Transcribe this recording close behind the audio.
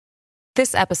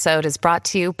This episode is brought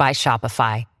to you by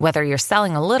Shopify. Whether you're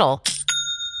selling a little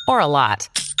or a lot,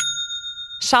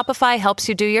 Shopify helps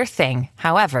you do your thing,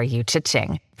 however you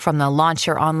cha-ching. From the launch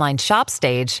your online shop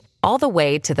stage, all the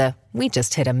way to the we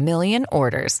just hit 1 million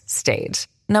orders stage.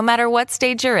 No matter what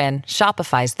stage you're in,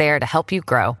 Shopify's there to help you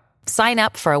grow. Sign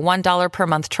up for a $1 per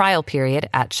month trial period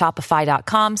at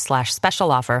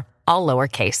shopify.com/special offer, all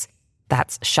lowercase.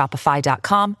 That's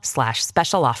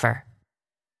shopify.com/special offer.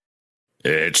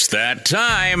 It's that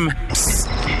time. Psst.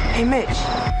 Hey, Mitch.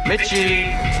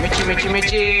 Mitchie.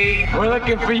 We're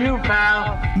looking for you,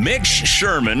 pal. Mitch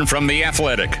Sherman from The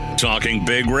Athletic, talking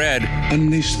Big Red.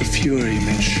 Unleash the fury,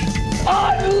 Mitch.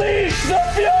 Unleash the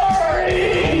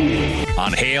fury!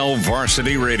 On Hail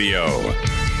Varsity Radio.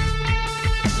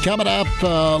 Coming up,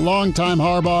 longtime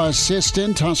Harbaugh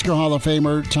assistant, Husker Hall of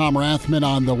Famer Tom Rathman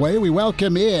on the way. We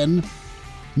welcome in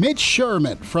Mitch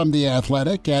Sherman from The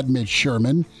Athletic, at Mitch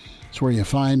Sherman. That's where you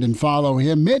find and follow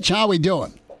him. Mitch, how we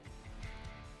doing?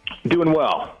 Doing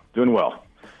well.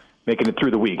 Making it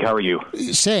through the week. How are you?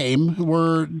 Same.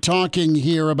 We're talking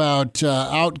here about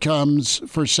outcomes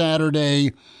for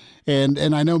Saturday. And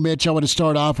I know, Mitch, I want to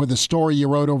start off with a story you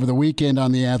wrote over the weekend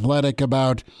on The Athletic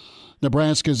about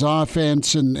Nebraska's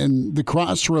offense and the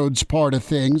crossroads part of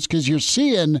things, because you're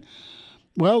seeing,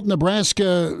 well,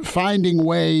 Nebraska finding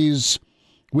ways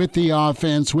with the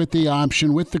offense, with the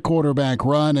option, with the quarterback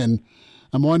run, and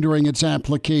I'm wondering its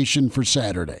application for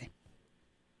Saturday.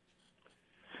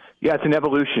 Yeah, it's an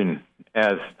evolution,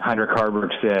 as Heinrich Haarberg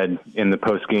said in the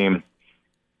post-game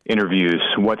interviews,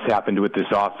 what's happened with this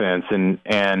offense. And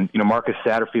Marcus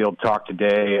Satterfield talked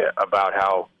today about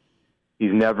how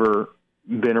he's never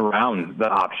been around the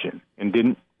option and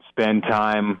didn't spend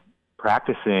time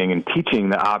practicing and teaching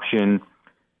the option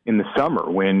in the summer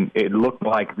when it looked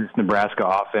like this Nebraska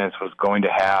offense was going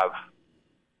to have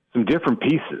some different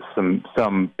pieces,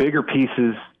 some bigger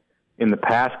pieces in the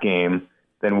pass game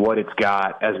than what it's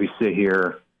got as we sit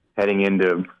here heading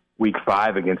into week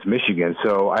 5 against Michigan.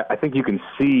 So I think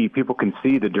people can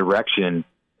see the direction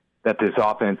that this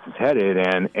offense is headed.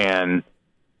 And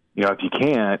if you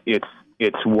can't, it's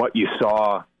what you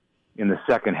saw in the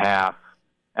second half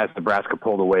as Nebraska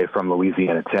pulled away from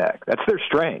Louisiana Tech. That's their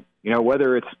strength.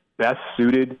 Whether it's best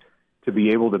suited to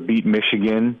be able to beat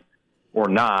Michigan or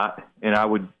not, and I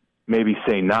would maybe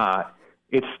say not,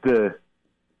 it's the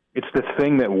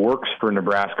thing that works for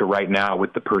Nebraska right now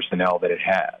with the personnel that it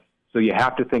has. So you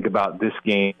have to think about this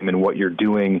game and what you're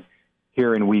doing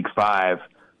here in week 5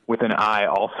 with an eye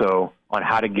also on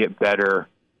how to get better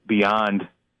beyond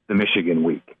the Michigan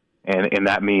week. And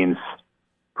that means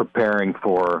preparing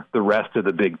for the rest of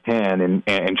the Big Ten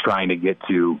and trying to get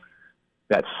to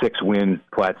that 6-win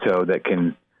plateau that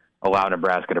can allow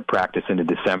Nebraska to practice into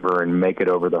December and make it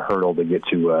over the hurdle to get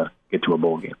to a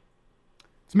bowl game.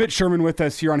 It's Mitch Sherman with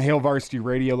us here on Hail Varsity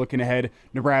Radio, looking ahead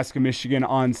Nebraska-Michigan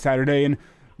on Saturday. And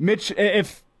Mitch,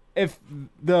 if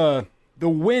the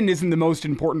win isn't the most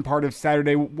important part of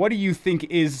Saturday, what do you think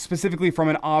is specifically from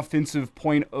an offensive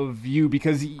point of view?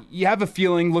 Because you have a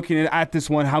feeling looking at this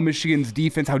one, how Michigan's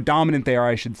defense, how dominant they are,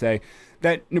 I should say,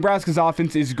 that Nebraska's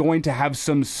offense is going to have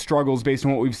some struggles based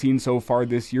on what we've seen so far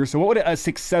this year. So what would a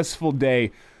successful day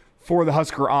for the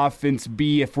Husker offense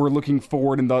be if we're looking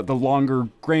forward in the longer,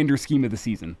 grander scheme of the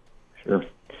season? Sure.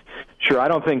 I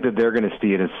don't think that they're going to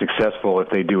see it as successful if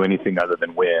they do anything other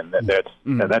than win. That's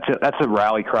a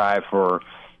rally cry for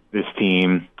this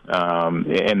team,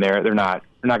 and they're not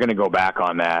going to go back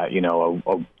on that. A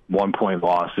 1-point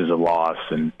loss is a loss,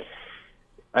 and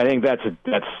I think that's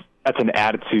an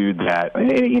attitude that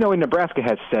and Nebraska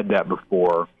has said that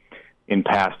before in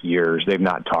past years. They've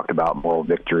not talked about moral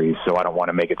victories, so I don't want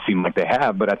to make it seem like they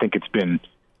have, but I think it's been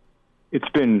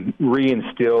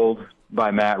reinstilled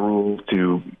by Matt Rule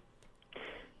to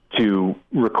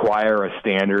require a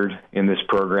standard in this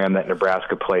program that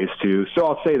Nebraska plays to. So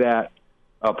I'll say that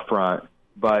up front.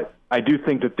 But I do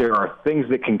think that there are things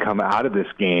that can come out of this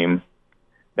game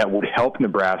that would help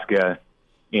Nebraska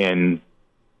in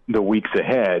the weeks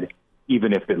ahead,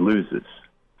 even if it loses.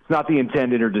 It's not the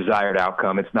intended or desired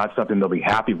outcome. It's not something they'll be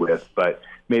happy with, but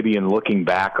maybe in looking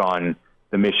back on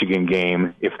the Michigan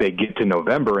game, if they get to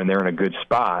November and they're in a good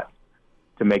spot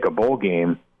to make a bowl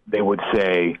game, they would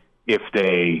say, if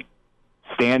they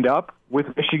stand up with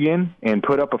Michigan and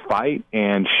put up a fight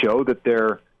and show that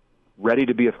they're ready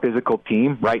to be a physical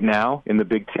team right now in the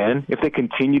Big Ten, if they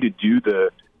continue to do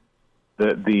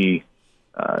the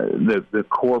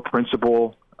core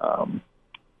principle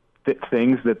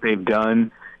things that they've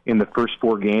done in the first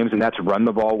 4 games, and that's run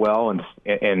the ball well and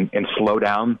slow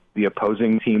down the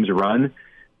opposing team's run,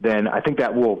 then I think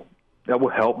that will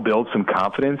help build some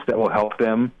confidence. That will help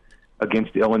them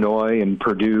against Illinois and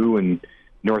Purdue and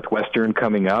Northwestern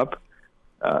coming up.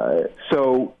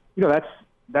 So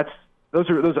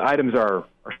those items are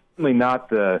certainly not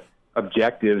the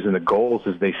objectives and the goals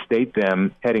as they state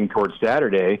them heading towards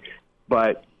Saturday,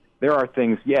 but there are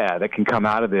things, that can come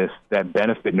out of this that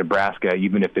benefit Nebraska,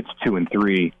 even if it's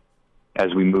 2-3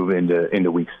 as we move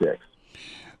into week 6.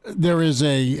 There is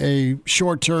a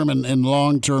short-term and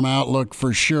long-term outlook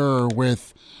for sure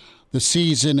with the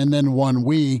season and then 1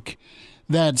 week.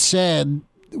 That said,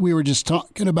 we were just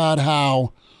talking about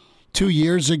how 2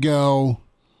 years ago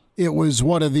it was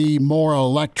one of the more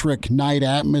electric night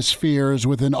atmospheres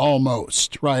with an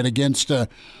almost, right, against a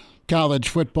college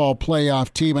football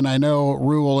playoff team. And I know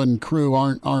Rule and crew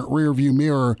aren't rearview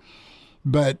mirror,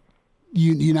 but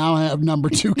you now have number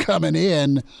 2 coming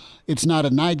in. It's not a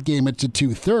night game, it's a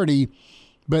 2:30.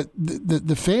 But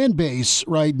the fan base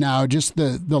right now, just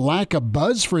the lack of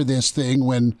buzz for this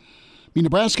thing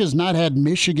Nebraska has not had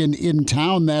Michigan in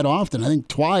town that often. I think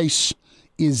twice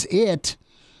is it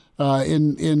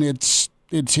in its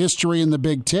history in the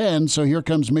Big Ten. So here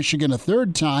comes Michigan a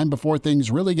third time before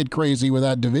things really get crazy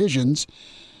without divisions,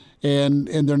 and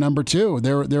they're number 2.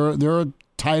 They're a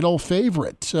title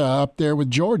favorite up there with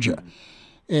Georgia,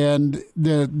 and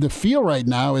the feel right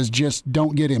now is just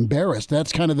don't get embarrassed.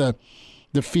 That's kind of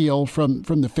the feel from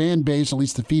the fan base, at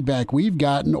least the feedback we've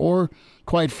gotten, or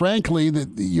quite frankly that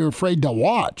you're afraid to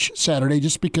watch Saturday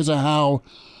just because of how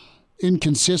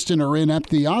inconsistent or inept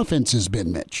the offense has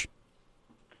been, Mitch.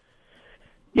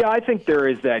 Yeah, I think there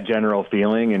is that general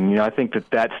feeling, and I think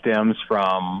that stems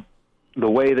from the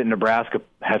way that Nebraska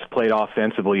has played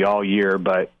offensively all year,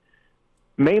 but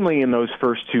mainly in those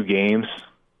first 2 games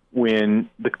when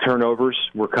the turnovers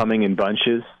were coming in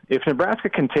bunches. If Nebraska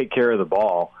can take care of the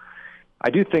ball, I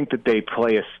do think that they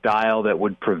play a style that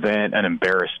would prevent an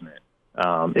embarrassment.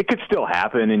 It could still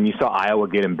happen, and you saw Iowa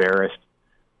get embarrassed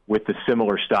with the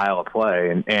similar style of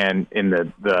play, and in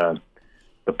the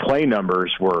play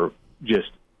numbers were just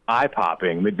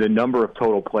eye-popping. The number of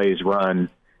total plays run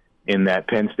in that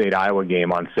Penn State-Iowa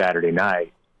game on Saturday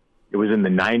night, it was in the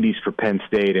 90s for Penn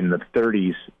State and the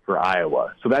 30s for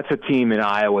Iowa. So that's a team in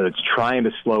Iowa that's trying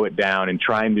to slow it down and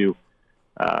trying to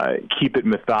keep it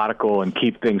methodical and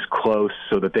keep things close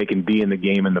so that they can be in the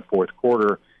game in the fourth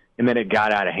quarter, and then it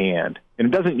got out of hand.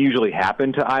 And it doesn't usually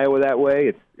happen to Iowa that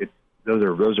way. Those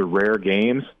are rare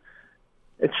games.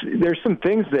 There's some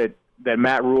things that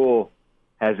Matt Rule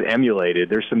has emulated.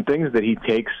 There's some things that he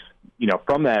takes,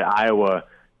 from that Iowa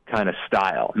kind of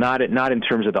style. Not in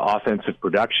terms of the offensive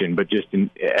production, but just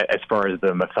as far as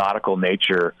the methodical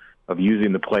nature of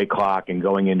using the play clock and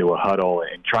going into a huddle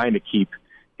and trying to keep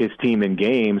his team in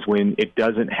games when it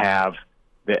doesn't have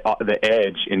the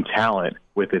edge in talent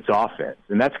with its offense.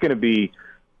 And that's going to be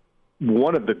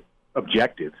one of the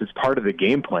objectives. It's part of the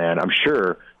game plan, I'm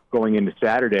sure, going into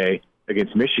Saturday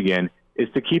against Michigan, is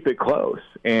to keep it close.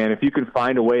 And if you can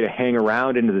find a way to hang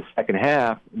around into the second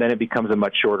half, then it becomes a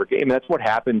much shorter game. That's what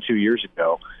happened 2 years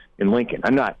ago in Lincoln.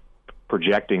 I'm not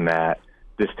projecting that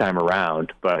this time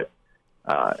around, but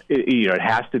it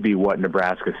has to be what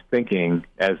Nebraska's thinking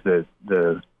as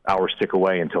the hours tick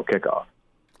away until kickoff.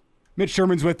 Mitch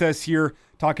Sherman's with us here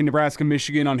talking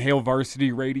Nebraska-Michigan on Hail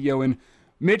Varsity Radio. And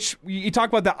Mitch, you talk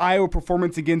about the Iowa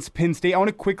performance against Penn State. I want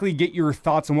to quickly get your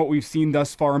thoughts on what we've seen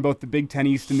thus far in both the Big Ten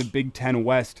East and the Big Ten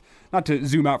West. Not to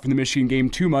zoom out from the Michigan game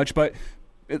too much, but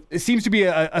it seems to be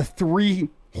a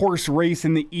three-horse race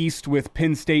in the East with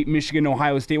Penn State, Michigan,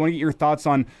 Ohio State. I want to get your thoughts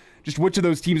on just which of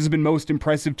those teams has been most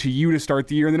impressive to you to start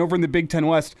the year. And then over in the Big Ten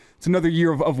West, it's another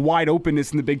year of wide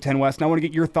openness in the Big Ten West. And I want to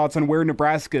get your thoughts on where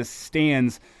Nebraska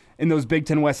stands in those Big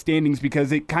Ten West standings,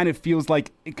 because it kind of feels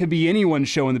like it could be anyone's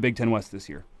show in the Big Ten West this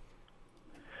year.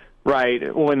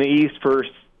 Right. Well, in the East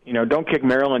first, don't kick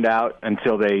Maryland out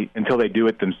until they do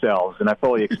it themselves, and I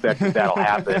fully expect that'll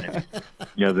happen.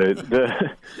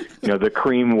 The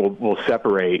cream will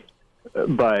separate,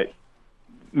 but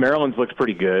Maryland's looks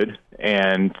pretty good,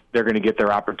 and they're going to get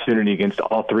their opportunity against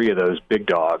all three of those big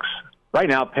dogs. Right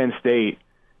now, Penn State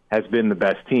has been the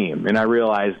best team, and I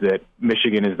realize that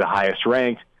Michigan is the highest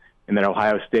ranked, and that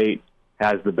Ohio State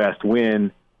has the best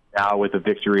win now with a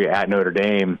victory at Notre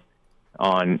Dame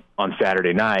on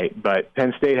Saturday night. But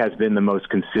Penn State has been the most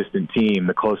consistent team,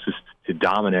 the closest to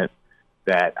dominant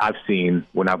that I've seen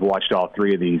when I've watched all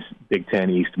three of these Big Ten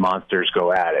East monsters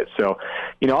go at it. So,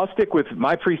 I'll stick with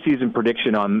my preseason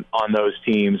prediction on those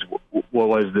teams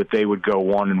was that they would go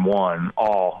 1-1,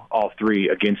 all three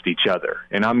against each other.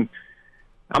 And I'm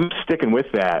sticking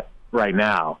with that right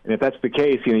now. And if that's the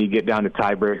case, you get down to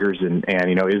tiebreakers and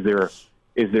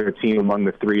is there a team among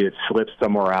the three that slips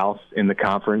somewhere else in the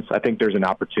conference? I think there's an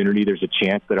opportunity. There's a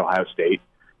chance that Ohio State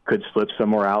could slip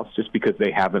somewhere else just because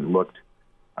they haven't looked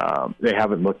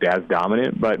as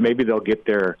dominant. But maybe they'll get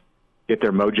their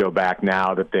mojo back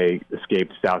now that they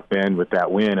escaped South Bend with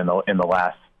that win in the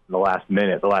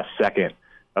last second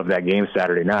of that game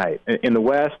Saturday night. In the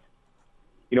West,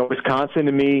 Wisconsin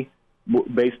to me,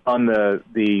 based on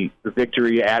the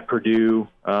victory at Purdue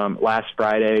last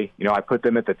Friday, I put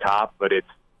them at the top, but it's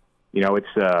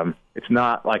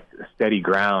not like steady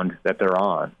ground that they're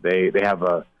on. They have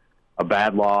a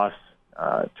bad loss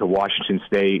to Washington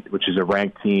State, which is a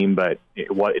ranked team, but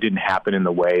it didn't happen in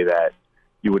the way that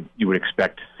you would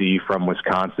expect to see from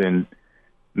Wisconsin.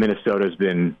 Minnesota's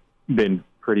been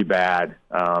pretty bad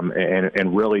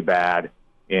and really bad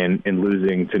in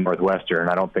losing to Northwestern.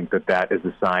 I don't think that is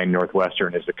a sign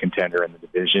Northwestern is a contender in the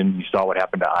division. You saw what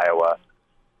happened to Iowa.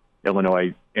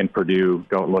 Illinois and Purdue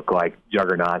don't look like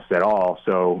juggernauts at all.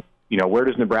 So, where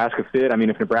does Nebraska fit? I mean,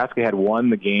 if Nebraska had won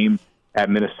the game at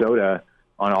Minnesota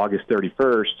on August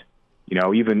 31st,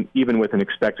 even with an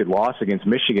expected loss against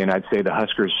Michigan, I'd say the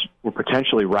Huskers were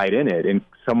potentially right in it and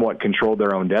somewhat controlled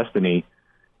their own destiny.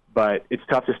 But it's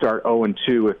tough to start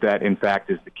 0-2 if that, in fact,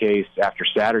 is the case after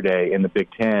Saturday in the Big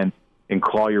Ten and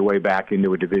claw your way back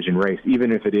into a division race,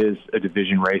 even if it is a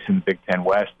division race in the Big Ten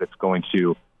West that's going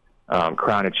to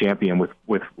crown a champion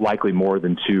with likely more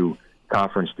than 2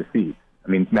 conference defeats. I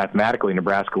mean, mathematically,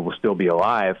 Nebraska will still be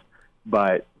alive,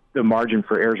 but the margin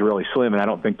for error is really slim, and I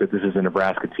don't think that this is a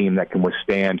Nebraska team that can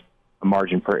withstand a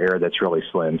margin for error that's really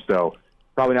slim. So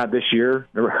probably not this year,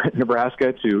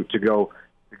 Nebraska, to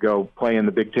go play in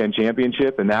the Big Ten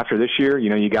championship. And after this year,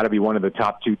 you got to be one of the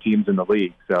top 2 teams in the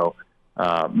league. So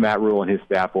Matt Rule and his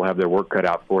staff will have their work cut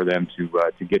out for them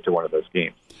to get to one of those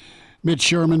games. Mitch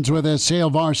Sherman's with us, Hail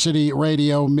Varsity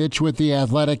Radio. Mitch with The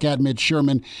Athletic at Mitch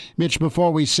Sherman. Mitch,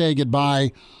 before we say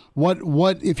goodbye, what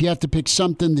if you have to pick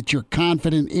something that you're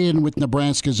confident in with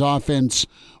Nebraska's offense,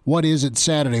 what is it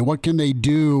Saturday? What can they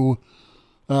do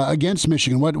against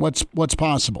Michigan? What's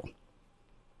possible?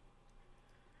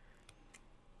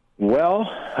 Well,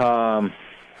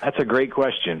 that's a great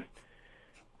question.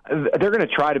 They're going to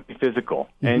try to be physical.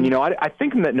 Mm-hmm. And, I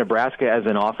think that Nebraska as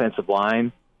an offensive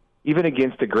line, even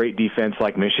against a great defense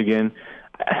like Michigan,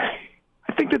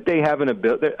 I think that they have an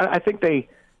ability.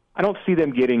 I don't see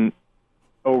them getting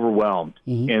overwhelmed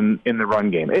in the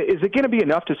run game. Is it going to be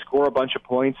enough to score a bunch of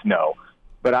points? No.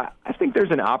 But I think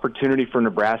there's an opportunity for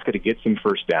Nebraska to get some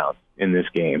first downs in this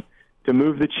game, to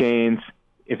move the chains.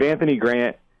 If Anthony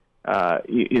Grant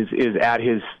is at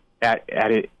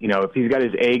it, if he's got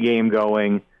his A game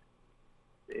going,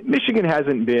 Michigan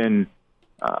hasn't been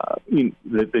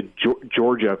the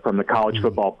Georgia from the college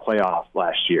football playoff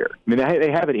last year. I mean,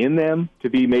 they have it in them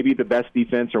to be maybe the best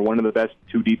defense or one of the best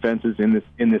 2 defenses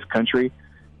in this country,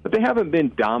 but they haven't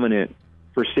been dominant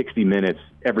for 60 minutes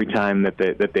every time that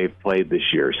they've played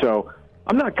this year. So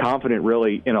I'm not confident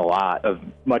really in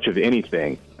much of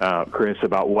anything, Chris,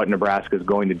 about what Nebraska is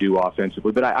going to do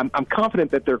offensively. But I'm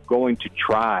confident that they're going to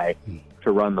try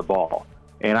to run the ball.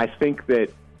 And I think that,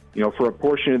 for a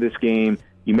portion of this game,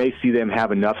 you may see them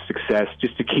have enough success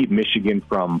just to keep Michigan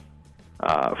from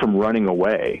running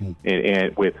away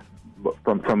and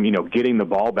from getting the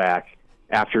ball back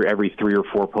after every 3 or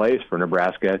 4 plays for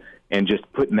Nebraska and just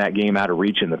putting that game out of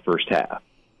reach in the first half.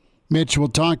 Mitch, we'll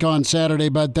talk on Saturday,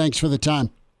 bud. Thanks for the time.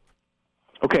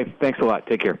 Okay, thanks a lot.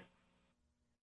 Take care.